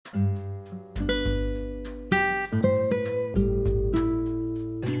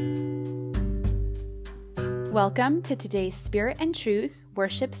Welcome to today's Spirit and Truth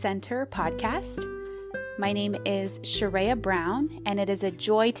Worship Center podcast. My name is Sharia Brown, and it is a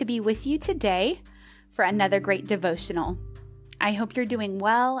joy to be with you today for another great devotional. I hope you're doing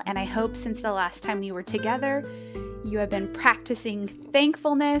well, and I hope since the last time we were together, you have been practicing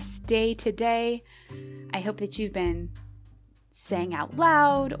thankfulness day to day. I hope that you've been saying out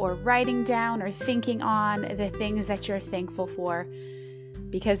loud or writing down or thinking on the things that you're thankful for,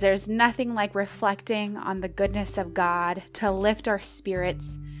 because there's nothing like reflecting on the goodness of God to lift our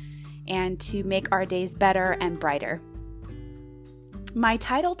spirits and to make our days better and brighter. My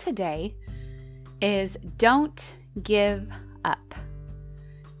title today is Don't Give Up.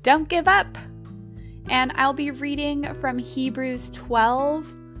 Don't give up. And I'll be reading from Hebrews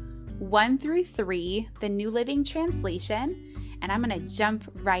 12, 1 through 3, the New Living Translation, and I'm going to jump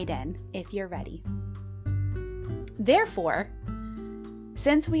right in if you're ready. Therefore,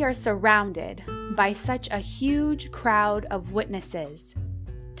 since we are surrounded by such a huge crowd of witnesses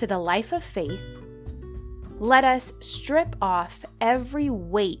to the life of faith, let us strip off every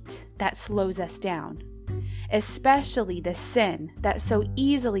weight that slows us down, especially the sin that so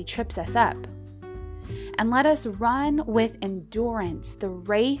easily trips us up. And let us run with endurance the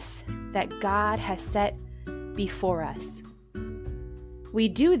race that God has set before us. We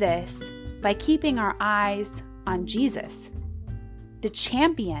do this by keeping our eyes on Jesus, the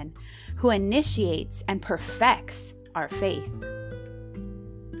champion who initiates and perfects our faith.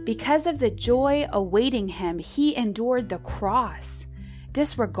 Because of the joy awaiting him, he endured the cross,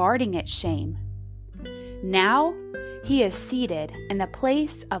 disregarding its shame. Now he is seated in the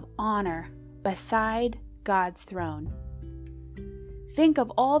place of honor beside God's throne. Think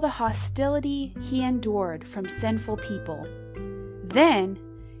of all the hostility he endured from sinful people. Then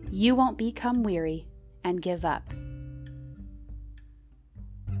you won't become weary and give up.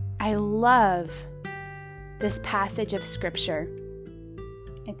 I love this passage of scripture.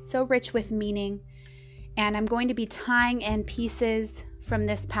 It's so rich with meaning, and I'm going to be tying in pieces from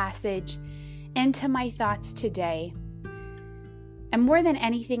this passage into my thoughts today. And more than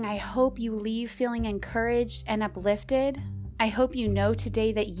anything, I hope you leave feeling encouraged and uplifted. I hope you know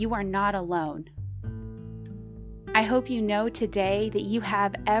today that you are not alone. I hope you know today that you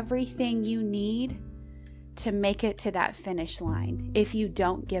have everything you need to make it to that finish line if you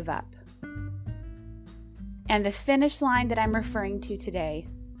don't give up. And the finish line that I'm referring to today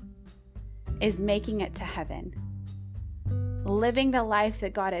is making it to heaven. Living the life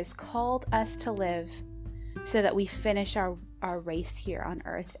that God has called us to live so that we finish our race here on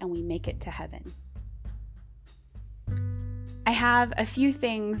earth and we make it to heaven. I have a few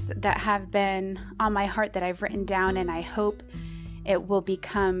things that have been on my heart that I've written down, and I hope it will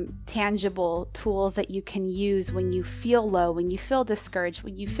become tangible tools that you can use when you feel low, when you feel discouraged,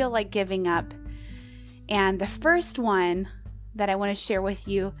 when you feel like giving up. And the first one that I want to share with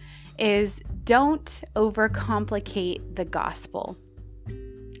you is don't overcomplicate the gospel.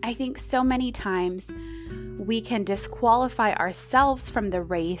 I think so many times we can disqualify ourselves from the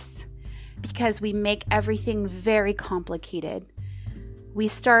race because we make everything very complicated. We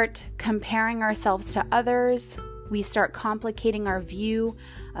start comparing ourselves to others. We start complicating our view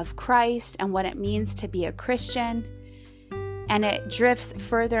of Christ and what it means to be a Christian, and it drifts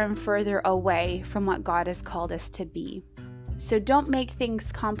further and further away from what God has called us to be. So don't make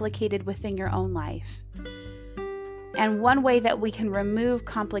things complicated within your own life. And one way that we can remove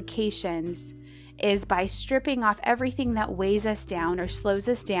complications is by stripping off everything that weighs us down or slows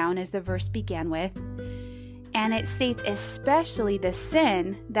us down, as the verse began with. And it states, especially the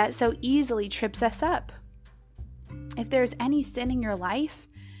sin that so easily trips us up. If there's any sin in your life,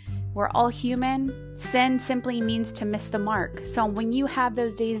 we're all human. Sin simply means to miss the mark. So when you have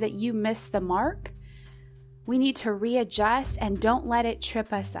those days that you miss the mark, we need to readjust and don't let it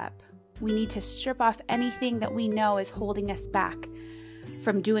trip us up. We need to strip off anything that we know is holding us back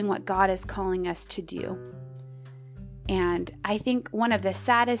from doing what God is calling us to do. And I think one of the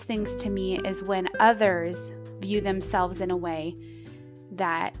saddest things to me is when others view themselves in a way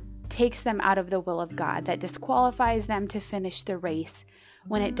that takes them out of the will of God, that disqualifies them to finish the race.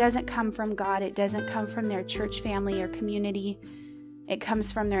 When it doesn't come from God, it doesn't come from their church family or community. It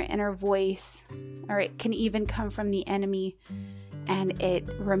comes from their inner voice, or it can even come from the enemy, and it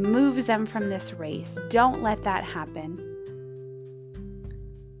removes them from this race. Don't let that happen.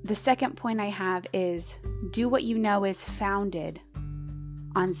 The second point I have is do what you know is founded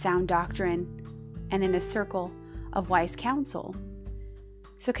on sound doctrine and in a circle of wise counsel.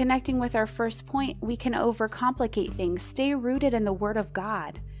 So connecting with our first point, we can overcomplicate things. Stay rooted in the Word of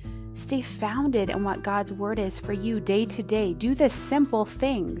God. Stay founded in what God's Word is for you day to day. Do the simple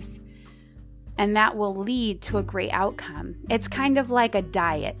things. and that will lead to a great outcome. It's kind of like a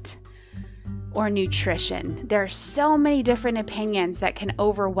diet or nutrition. There are so many different opinions that can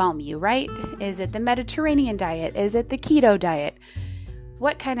overwhelm you, right? Is it the Mediterranean diet? Is it the keto diet?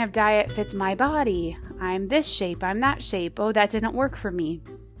 What kind of diet fits my body? I'm this shape, I'm that shape. Oh, that didn't work for me.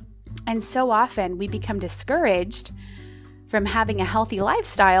 And so often we become discouraged from having a healthy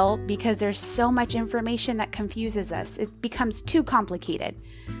lifestyle because there's so much information that confuses us. It becomes too complicated.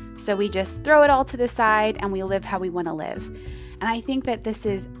 So we just throw it all to the side and we live how we want to live. And I think that this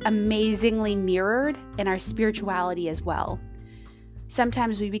is amazingly mirrored in our spirituality as well.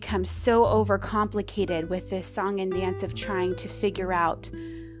 Sometimes we become so overcomplicated with this song and dance of trying to figure out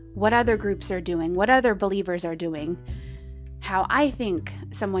what other groups are doing, what other believers are doing, how I think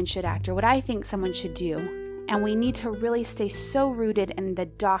someone should act or what I think someone should do. And we need to really stay so rooted in the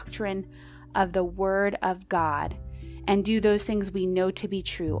doctrine of the Word of God and do those things we know to be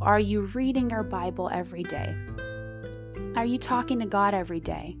true. Are you reading your Bible every day? Are you talking to God every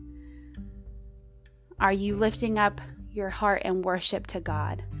day? Are you lifting up your heart in worship to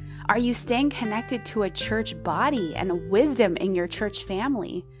God? Are you staying connected to a church body and wisdom in your church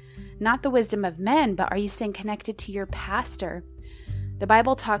family? Not the wisdom of men, but are you staying connected to your pastor? The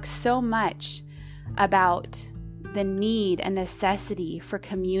Bible talks so much about the need and necessity for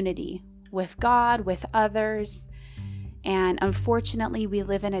community with God, with others. And unfortunately, we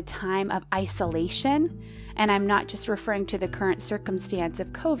live in a time of isolation. And I'm not just referring to the current circumstance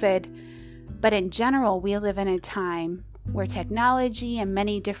of COVID, but in general, we live in a time where technology and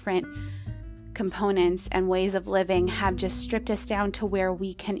many different components and ways of living have just stripped us down to where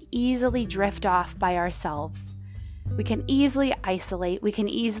we can easily drift off by ourselves. We can easily isolate. We can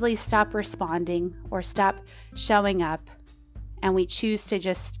easily stop responding or stop showing up. And we choose to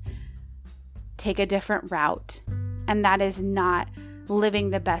just take a different route. And that is not living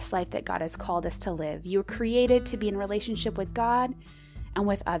the best life that God has called us to live. You were created to be in relationship with God and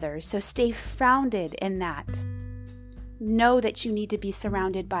with others. So stay founded in that. Know that you need to be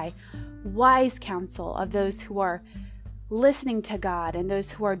surrounded by wise counsel of those who are listening to God and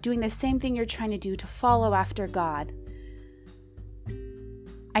those who are doing the same thing you're trying to do to follow after God.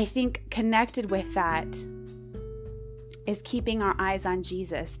 I think connected with that is keeping our eyes on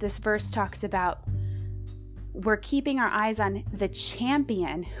Jesus. This verse talks about we're keeping our eyes on the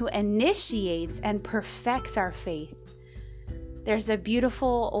champion who initiates and perfects our faith. There's a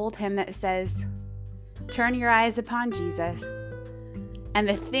beautiful old hymn that says, "Turn your eyes upon Jesus, and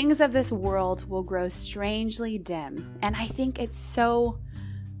the things of this world will grow strangely dim." And I think it's so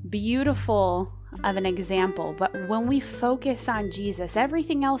beautiful of an example. But when we focus on Jesus,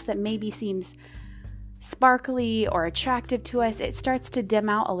 everything else that maybe seems sparkly or attractive to us, it starts to dim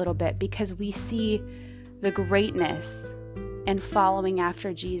out a little bit because we see the greatness in following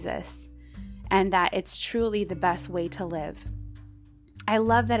after Jesus and that it's truly the best way to live. I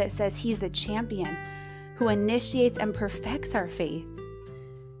love that it says he's the champion who initiates and perfects our faith.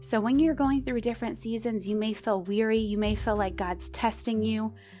 So when you're going through different seasons, you may feel weary, you may feel like God's testing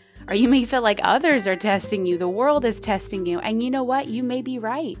you, or you may feel like others are testing you, the world is testing you, and you know what? You may be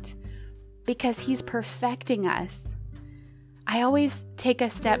right because he's perfecting us. I always take a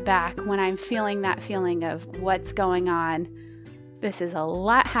step back when I'm feeling that feeling of what's going on. This is a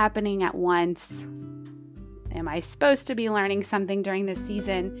lot happening at once. Am I supposed to be learning something during this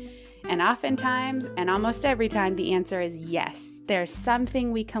season? And oftentimes, and almost every time, the answer is yes. There's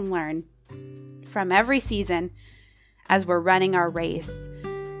something we can learn from every season as we're running our race.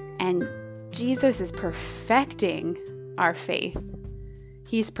 And Jesus is perfecting our faith.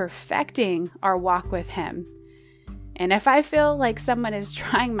 He's perfecting our walk with him. And if I feel like someone is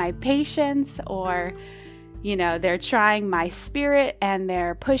trying my patience or, they're trying my spirit and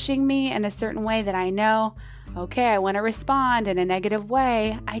they're pushing me in a certain way that I know, okay, I want to respond in a negative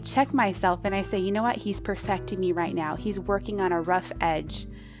way, I check myself and I say, you know what? He's perfecting me right now. He's working on a rough edge.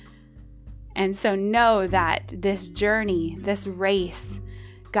 And so know that this journey, this race,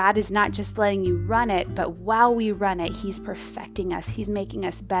 God is not just letting you run it, but while we run it, he's perfecting us. He's making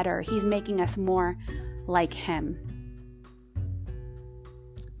us better. He's making us more like him.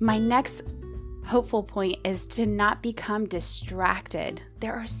 My next hopeful point is to not become distracted.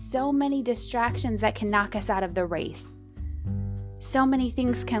 There are so many distractions that can knock us out of the race. So many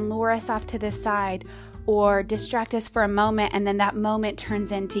things can lure us off to the side or distract us for a moment, and then that moment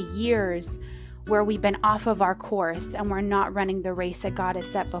turns into years where we've been off of our course and we're not running the race that God has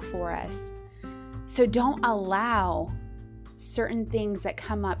set before us. So don't allow certain things that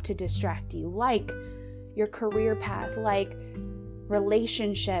come up to distract you, like your career path, like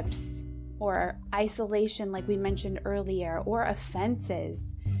relationships or isolation, like we mentioned earlier, or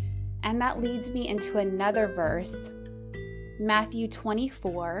offenses. And that leads me into another verse, Matthew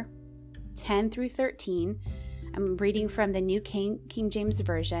 24, 10 through 13. I'm reading from the New King James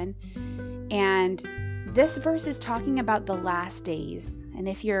Version. And this verse is talking about the last days. And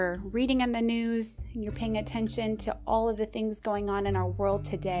if you're reading in the news and you're paying attention to all of the things going on in our world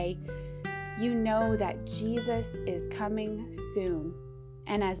today, you know that Jesus is coming soon.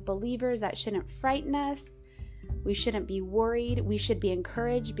 And as believers, that shouldn't frighten us. We shouldn't be worried. We should be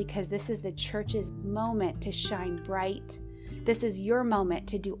encouraged because this is the church's moment to shine bright. This is your moment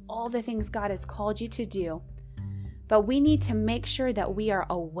to do all the things God has called you to do. But we need to make sure that we are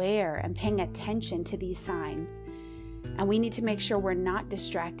aware and paying attention to these signs. And we need to make sure we're not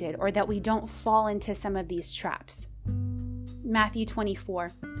distracted or that we don't fall into some of these traps. Matthew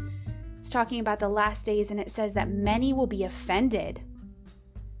 24, it's talking about the last days, and it says that many will be offended.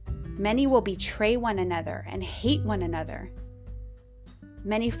 Many will betray one another and hate one another.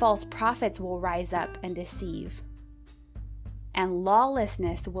 Many false prophets will rise up and deceive, and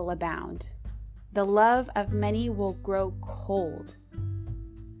lawlessness will abound. The love of many will grow cold.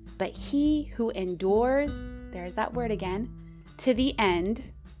 But he who endures, there's that word again, to the end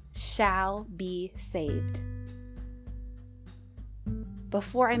shall be saved.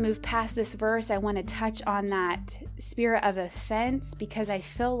 Before I move past this verse, I want to touch on that spirit of offense because I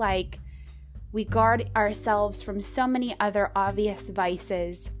feel like we guard ourselves from so many other obvious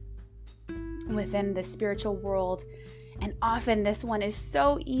vices within the spiritual world. And often this one is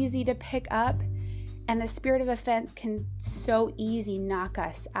so easy to pick up, and the spirit of offense can so easy knock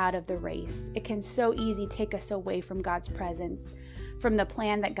us out of the race. It can so easy take us away from God's presence, from the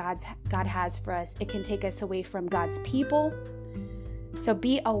plan that God has for us. It can take us away from God's people. So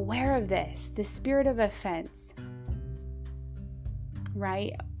be aware of this. The spirit of offense,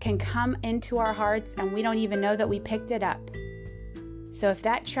 right, can come into our hearts and we don't even know that we picked it up. So if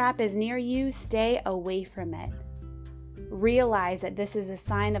that trap is near you, stay away from it. Realize that this is a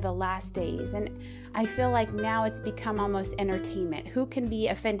sign of the last days. And I feel like now it's become almost entertainment. Who can be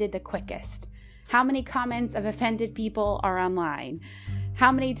offended the quickest? How many comments of offended people are online? How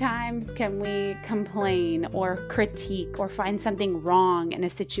many times can we complain or critique or find something wrong in a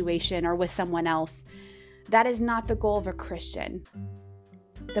situation or with someone else? That is not the goal of a Christian.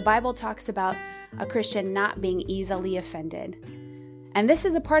 The Bible talks about a Christian not being easily offended. And this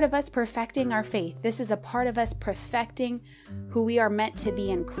is a part of us perfecting our faith. This is a part of us perfecting who we are meant to be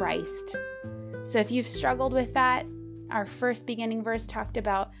in Christ. So if you've struggled with that, our first beginning verse talked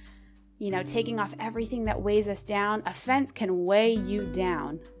about, taking off everything that weighs us down. Offense can weigh you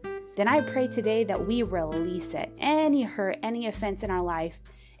down. Then I pray today that we release it. Any hurt, any offense in our life,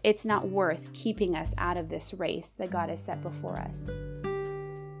 it's not worth keeping us out of this race that God has set before us.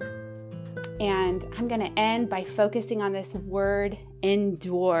 And I'm going to end by focusing on this word,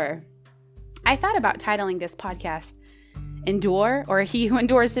 endure. I thought about titling this podcast, Endure, or He Who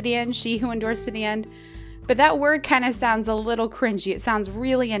Endures to the End, She Who Endures to the End. But that word kind of sounds a little cringy. It sounds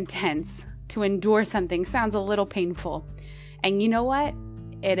really intense. To endure something sounds a little painful. And you know what?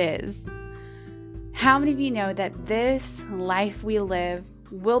 It is. How many of you know that this life we live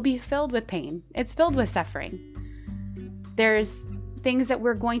will be filled with pain? It's filled with suffering. There's things that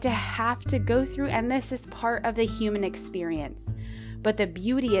we're going to have to go through, and this is part of the human experience. But the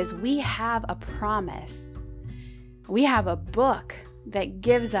beauty is we have a promise. We have a book that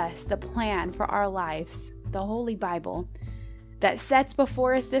gives us the plan for our lives, the Holy Bible, that sets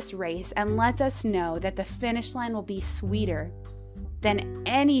before us this race and lets us know that the finish line will be sweeter than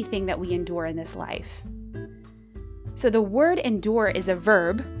anything that we endure in this life. So the word endure is a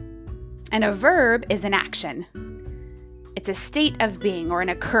verb, and a verb is an action. It's a state of being or an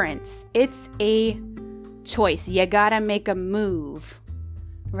occurrence. It's a choice. You gotta make a move,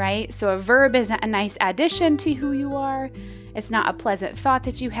 right? So a verb isn't a nice addition to who you are. It's not a pleasant thought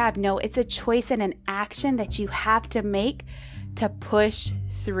that you have. No, it's a choice and an action that you have to make to push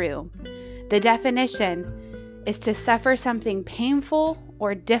through. The definition is to suffer something painful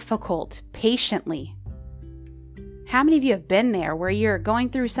or difficult patiently. How many of you have been there where you're going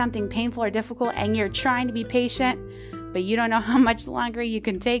through something painful or difficult and you're trying to be patient, but you don't know how much longer you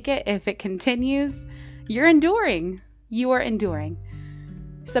can take it if it continues? You're enduring. You are enduring.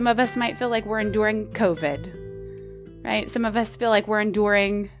 Some of us might feel like we're enduring COVID, right? Some of us feel like we're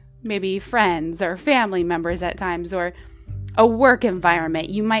enduring maybe friends or family members at times, or a work environment.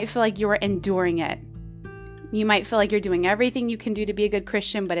 You might feel like you're enduring it. You might feel like you're doing everything you can do to be a good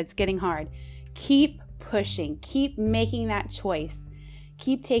Christian, but it's getting hard. Keep pushing. Keep making that choice.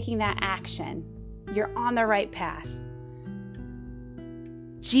 Keep taking that action. You're on the right path.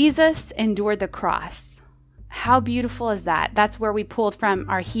 Jesus endured the cross. How beautiful is that? That's where we pulled from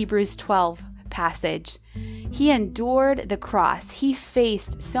our Hebrews 12 passage. He endured the cross. He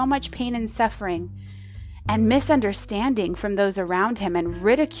faced so much pain and suffering and misunderstanding from those around him and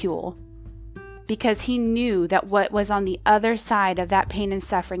ridicule, because he knew that what was on the other side of that pain and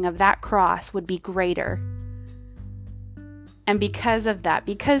suffering of that cross would be greater. And because of that,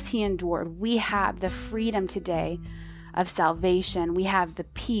 because he endured, we have the freedom today of salvation. We have the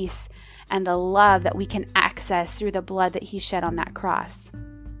peace and the love that we can access through the blood that he shed on that cross.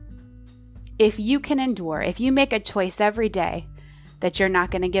 If you can endure, if you make a choice every day that you're not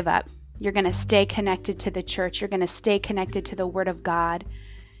going to give up, you're going to stay connected to the church, you're going to stay connected to the Word of God,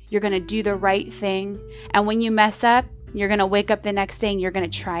 you're going to do the right thing, and when you mess up, you're going to wake up the next day and you're going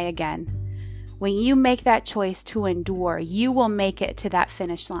to try again. When you make that choice to endure, you will make it to that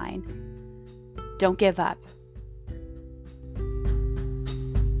finish line. Don't give up.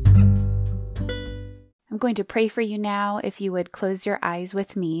 I'm going to pray for you now, if you would close your eyes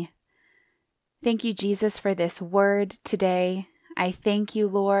with me. Thank you, Jesus, for this word today. I thank you,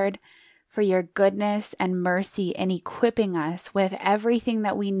 Lord, for your goodness and mercy in equipping us with everything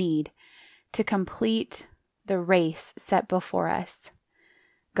that we need to complete the race set before us.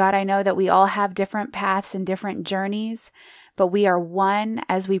 God, I know that we all have different paths and different journeys, but we are one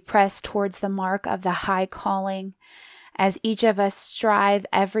as we press towards the mark of the high calling, as each of us strive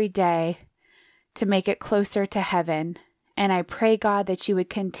every day to make it closer to heaven. And I pray, God, that you would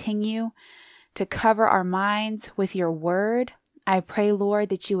continue to cover our minds with your word. I pray, Lord,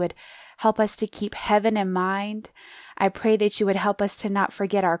 that you would help us to keep heaven in mind. I pray that you would help us to not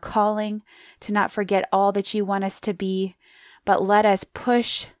forget our calling, to not forget all that you want us to be, but let us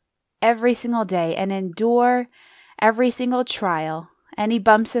push every single day and endure every single trial, any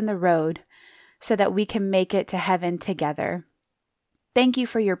bumps in the road, so that we can make it to heaven together. Thank you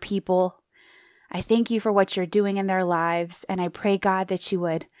for your people. I thank you for what you're doing in their lives, and I pray, God, that you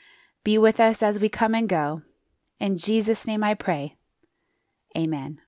would be with us as we come and go. In Jesus' name I pray. Amen.